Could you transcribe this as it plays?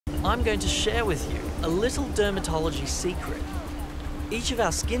I'm going to share with you a little dermatology secret. Each of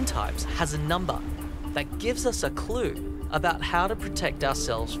our skin types has a number that gives us a clue about how to protect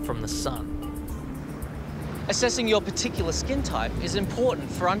ourselves from the sun. Assessing your particular skin type is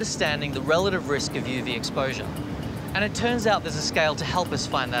important for understanding the relative risk of UV exposure. And it turns out there's a scale to help us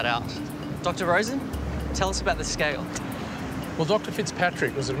find that out. Dr. Rosen, tell us about the scale. Well, Dr.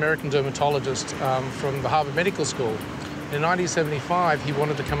 Fitzpatrick was an American dermatologist from the Harvard Medical School. In 1975, he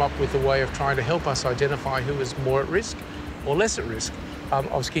wanted to come up with a way of trying to help us identify who is more at risk or less at risk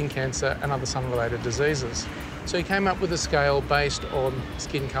of skin cancer and other sun-related diseases. So he came up with a scale based on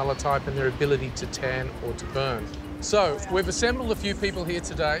skin colour type and their ability to tan or to burn. So we've assembled a few people here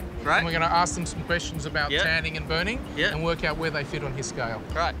today, right, and we're going to ask them some questions about tanning and burning and work out where they fit on his scale.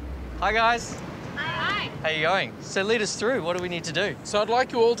 Right. Hi, guys. Hi. How are you going? So lead us through. What do we need to do? So I'd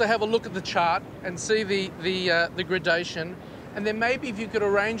like you all to have a look at the chart and see the gradation, and then maybe if you could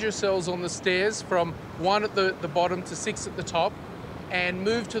arrange yourselves on the stairs from 1 at the bottom to 6 at the top, and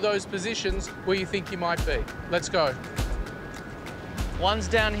move to those positions where you think you might be. Let's go. 1's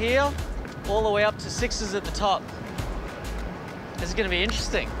down here, all the way up to 6's at the top. This is going to be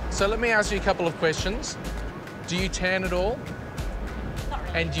interesting. So let me ask you a couple of questions. Do you tan at all? Not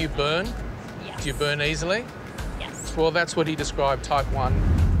really. And do you burn? Yes. Do you burn easily? Yes. Well, that's what he described, type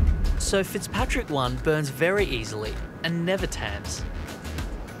 1. So Fitzpatrick 1 burns very easily and never tans.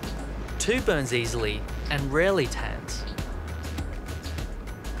 2 burns easily and rarely tans.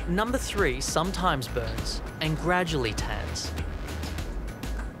 Number 3 sometimes burns and gradually tans.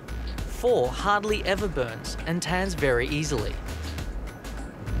 4 hardly ever burns and tans very easily.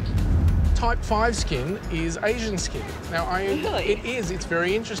 Type 5 skin is Asian skin. Now, Really? it is. It's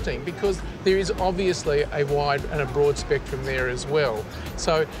very interesting because there is obviously a wide and a broad spectrum there as well.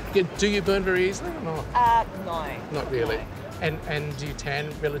 So, do you burn very easily or not? No. Not really. No. And do you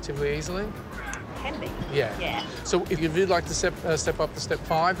tan relatively easily? Can be. Yeah. Yeah. So if you'd really like to step up to step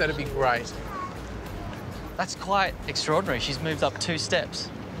 5, that'd be great. That's quite extraordinary. She's moved up 2 steps.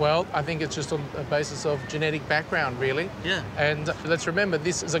 Well, I think it's just on a basis of genetic background, really. Yeah. And let's remember,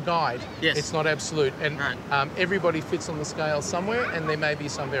 this is a guide. Yes. It's not absolute. And Right. everybody fits on the scale somewhere, and there may be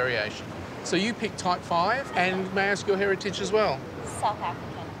some variation. So you picked type 5, and may I ask your heritage as well? South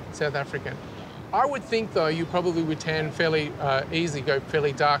African. South African. I would think, though, you probably would tan fairly easy, go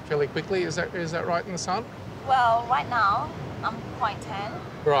fairly dark fairly quickly. Is that right in the sun? Well, right now, I'm quite tan.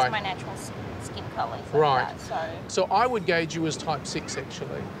 Right. It's my natural skin colour. Right. That, So I would gauge you as type 6,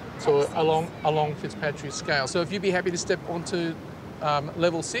 actually. So along Fitzpatrick's scale. So if you'd be happy to step onto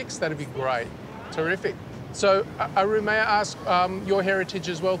level 6, that'd be great. Terrific. So Aru, may I ask your heritage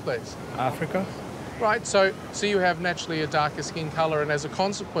as well, please? Africa. Right, so you have naturally a darker skin colour, and as a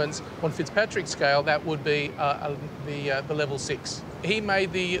consequence, on Fitzpatrick's scale, that would be the level 6. He made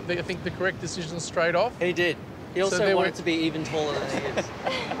I think the correct decision straight off. He did. He also there wanted were- to be even taller than he is.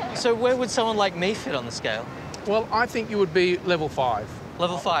 So where would someone like me fit on the scale? Well, I think you would be level 5.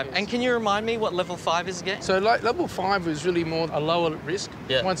 Level 5. Yes. And can you remind me what level 5 is again? So level 5 is really more a lower risk.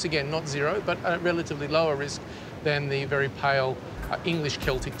 Yeah. Once again, not 0, but a relatively lower risk than the very pale English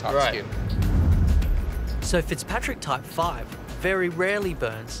Celtic type skin. So Fitzpatrick type 5 very rarely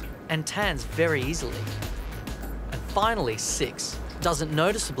burns and tans very easily. And finally 6 doesn't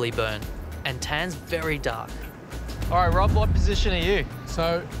noticeably burn and tans very dark. All right, Rob, what position are you?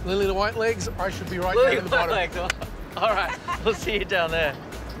 So Lily the White Legs, I should be right down at the bottom. All right, we'll see you down there.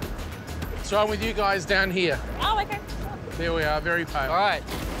 So I'm with you guys down here. Oh, okay. There we are, very pale. All right.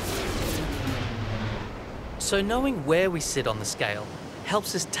 So knowing where we sit on the scale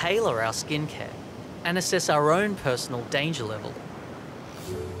helps us tailor our skincare and assess our own personal danger level.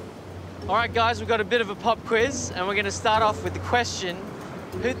 All right, guys, we've got a bit of a pop quiz, and we're going to start off with the question,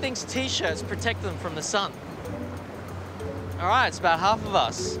 who thinks T-shirts protect them from the sun? All right, it's about half of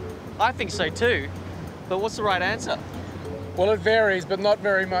us. I think so too, but what's the right answer? Well, it varies, but not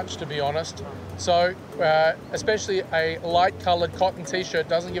very much, to be honest. So, especially a light-coloured cotton T-shirt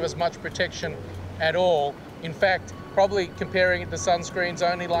doesn't give us much protection at all. In fact, probably comparing it to sunscreens,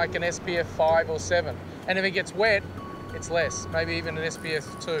 only like an SPF 5 or 7. And if it gets wet, it's less, maybe even an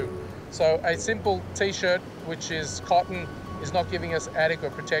SPF 2. So a simple T-shirt, which is cotton, is not giving us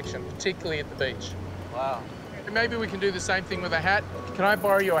adequate protection, particularly at the beach. Wow. Maybe we can do the same thing with a hat. Can I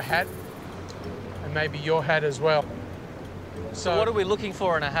borrow your hat? And maybe your hat as well. So what are we looking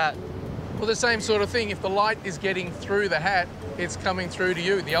for in a hat? Well, the same sort of thing. If the light is getting through the hat, it's coming through to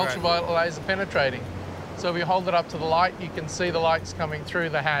you. The ultraviolet rays are penetrating. So if you hold it up to the light, you can see the lights coming through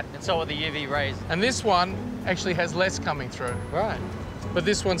the hat. And so are the UV rays. And this one actually has less coming through. Right. But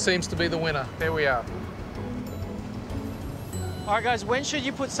this one seems to be the winner. There we are. All right, guys, when should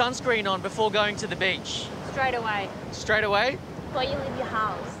you put sunscreen on before going to the beach? Straight away. Straight away? Before you leave your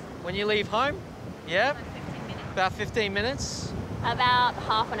house. When you leave home? Yeah? About 15 minutes. About 15 minutes? About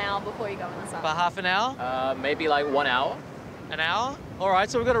half an hour before you go in the sun. About half an hour? Maybe like 1 hour. An hour? All right,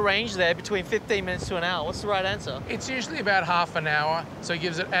 so we've got a range there between 15 minutes to an hour. What's the right answer? It's usually about half an hour, so it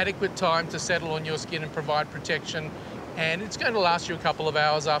gives it adequate time to settle on your skin and provide protection. And it's going to last you a couple of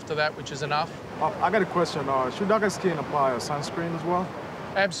hours after that, which is enough. I got a question. Should darker skin apply a sunscreen as well?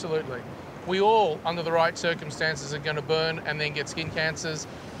 Absolutely. We all, under the right circumstances, are going to burn and then get skin cancers.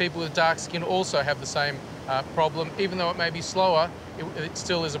 People with dark skin also have the same problem. Even though it may be slower, it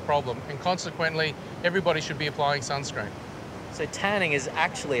still is a problem. And consequently, everybody should be applying sunscreen. So tanning is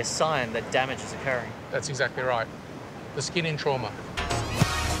actually a sign that damage is occurring. That's exactly right. The skin in trauma.